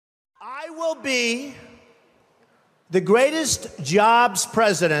I will be the greatest jobs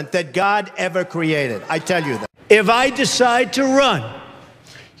president that God ever created. I tell you that. If I decide to run,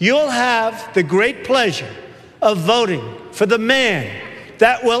 you'll have the great pleasure of voting for the man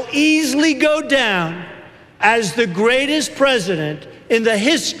that will easily go down as the greatest president in the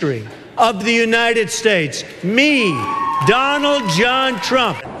history of the United States. Me, Donald John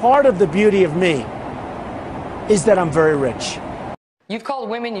Trump. Part of the beauty of me is that I'm very rich. You've called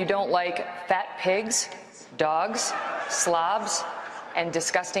women you don't like fat pigs, dogs, slobs, and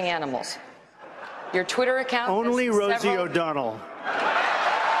disgusting animals. Your Twitter account... Only Rosie O'Donnell.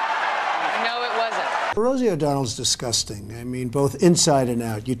 No, it wasn't. Rosie O'Donnell's disgusting. I mean, both inside and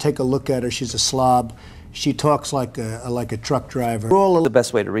out. You take a look at her, she's a slob. She talks like a truck driver. The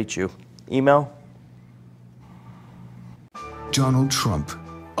best way to reach you. Email? Donald Trump,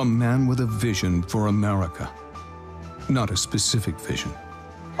 a man with a vision for America. Not a specific vision,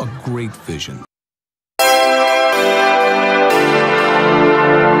 a great vision.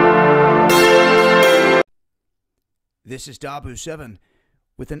 This is Dabu7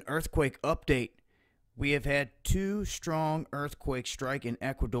 with an earthquake update. We have had 2 strong earthquakes strike in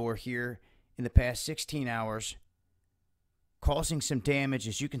Ecuador here in the past 16 hours, causing some damage,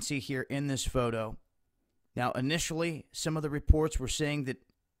 as you can see here in this photo. Now, initially, some of the reports were saying that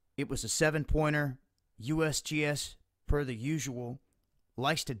it was a 7-pointer. USGS, per the usual,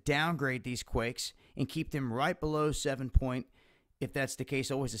 likes to downgrade these quakes and keep them right below 7 point. If that's the case,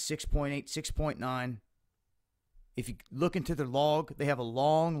 always a 6.8, 6.9. If you look into their log, they have a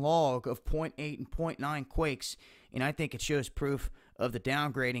long log of 0.8 and 0.9 quakes, and I think it shows proof of the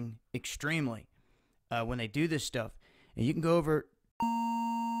downgrading extremely when they do this stuff. And you can go over...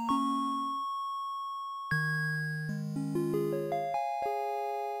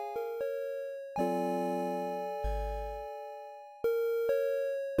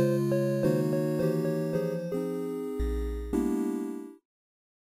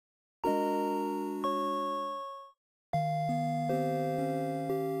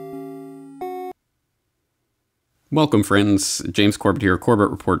 Welcome, friends. James Corbett here,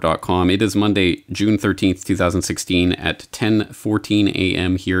 CorbettReport.com. It is Monday, June 13th, 2016 at 10:14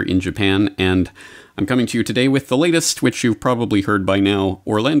 a.m. here in Japan, and I'm coming to you today with the latest, which you've probably heard by now.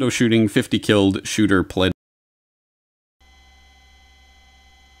 Orlando shooting, 50 killed, shooter pled.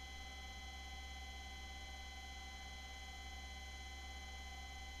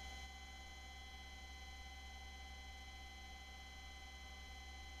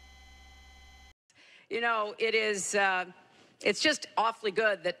 You know, it's just awfully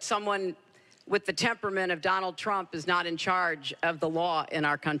good that someone with the temperament of Donald Trump is not in charge of the law in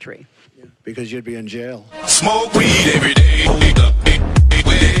our country. Yeah, because you'd be in jail. Smoke weed every day. Smoke weed every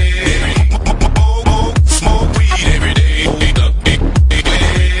day. Smoke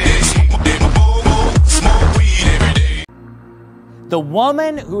weed every day. The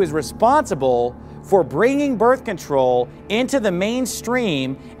woman who is responsible for bringing birth control into the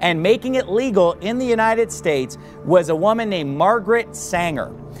mainstream and making it legal in the United States was a woman named Margaret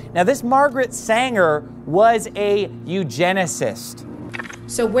Sanger. Now, this Margaret Sanger was a eugenicist.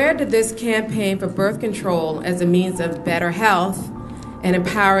 So where did this campaign for birth control as a means of better health and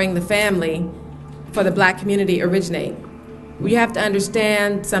empowering the family for the black community originate? We have to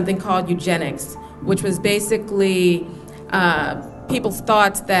understand something called eugenics, which was basically people's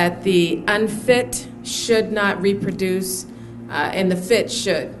thoughts that the unfit should not reproduce and the fit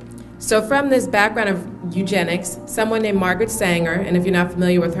should. So from this background of eugenics, someone named Margaret Sanger, and if you're not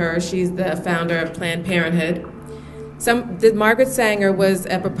familiar with her, she's the founder of Planned Parenthood. Margaret Sanger was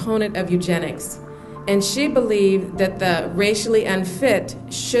a proponent of eugenics, and she believed that the racially unfit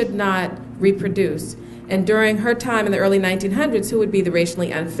should not reproduce. And during her time in the early 1900s, who would be the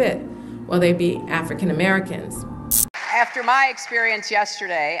racially unfit? Well, they'd be African Americans. After my experience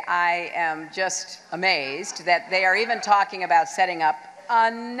yesterday, I am just amazed that they are even talking about setting up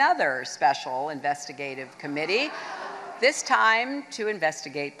another special investigative committee, this time to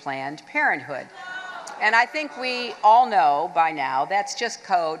investigate Planned Parenthood. And I think we all know by now that's just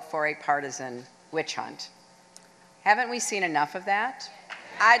code for a partisan witch hunt. Haven't we seen enough of that?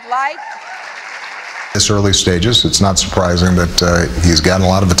 I'd like... This early stages, it's not surprising that he's gotten a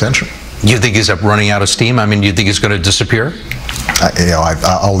lot of attention. You think he's running out of steam? I mean, do you think he's going to disappear?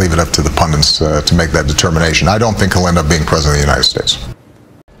 I'll leave it up to the pundits to make that determination. I don't think he'll end up being president of the United States.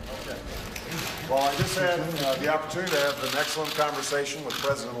 Okay. Well, I just had the opportunity to have an excellent conversation with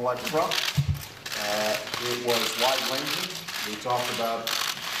President-elect Trump. It was wide-ranging. We talked about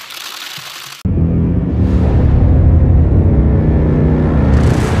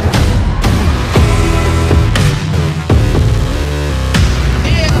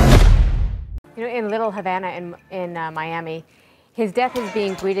You know, in Little Havana in Miami, his death is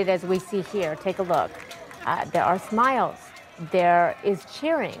being greeted as we see here. Take a look. There are smiles. There is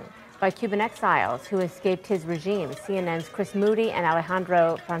cheering by Cuban exiles who escaped his regime. CNN's Chris Moody and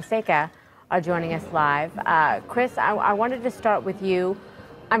Alejandro Fonseca are joining us live. Chris, I wanted to start with you.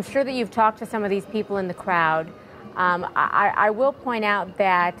 I'm sure that you've talked to some of these people in the crowd. I will point out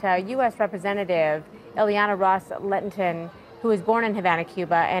that U.S. Representative Ileana Ros-Lehtinen, who was born in Havana,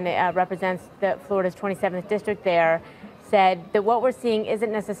 Cuba, and represents Florida's 27th district there, said that what we're seeing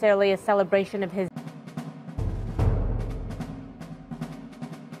isn't necessarily a celebration of his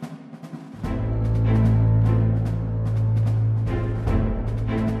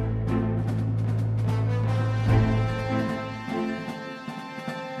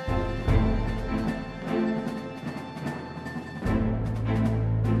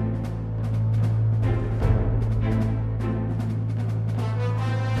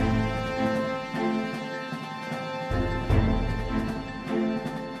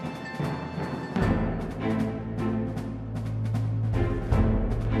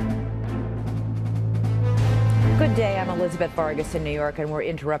Good day, I'm Elizabeth Vargas in New York, and we're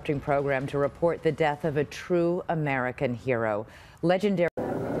interrupting program to report the death of a true American hero. Legendary.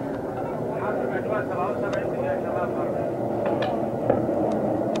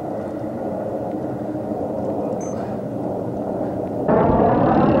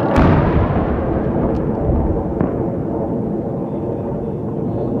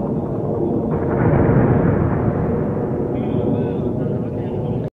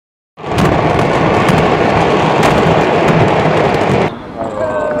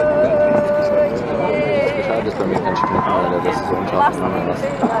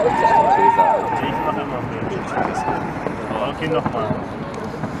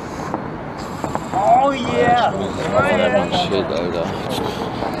 Oh yeah! Shit, Alter.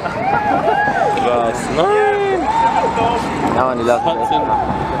 Was? Nein! Ja, man, die lassen das.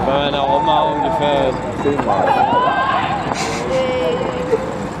 Bei meiner Oma ungefähr 10 Mal.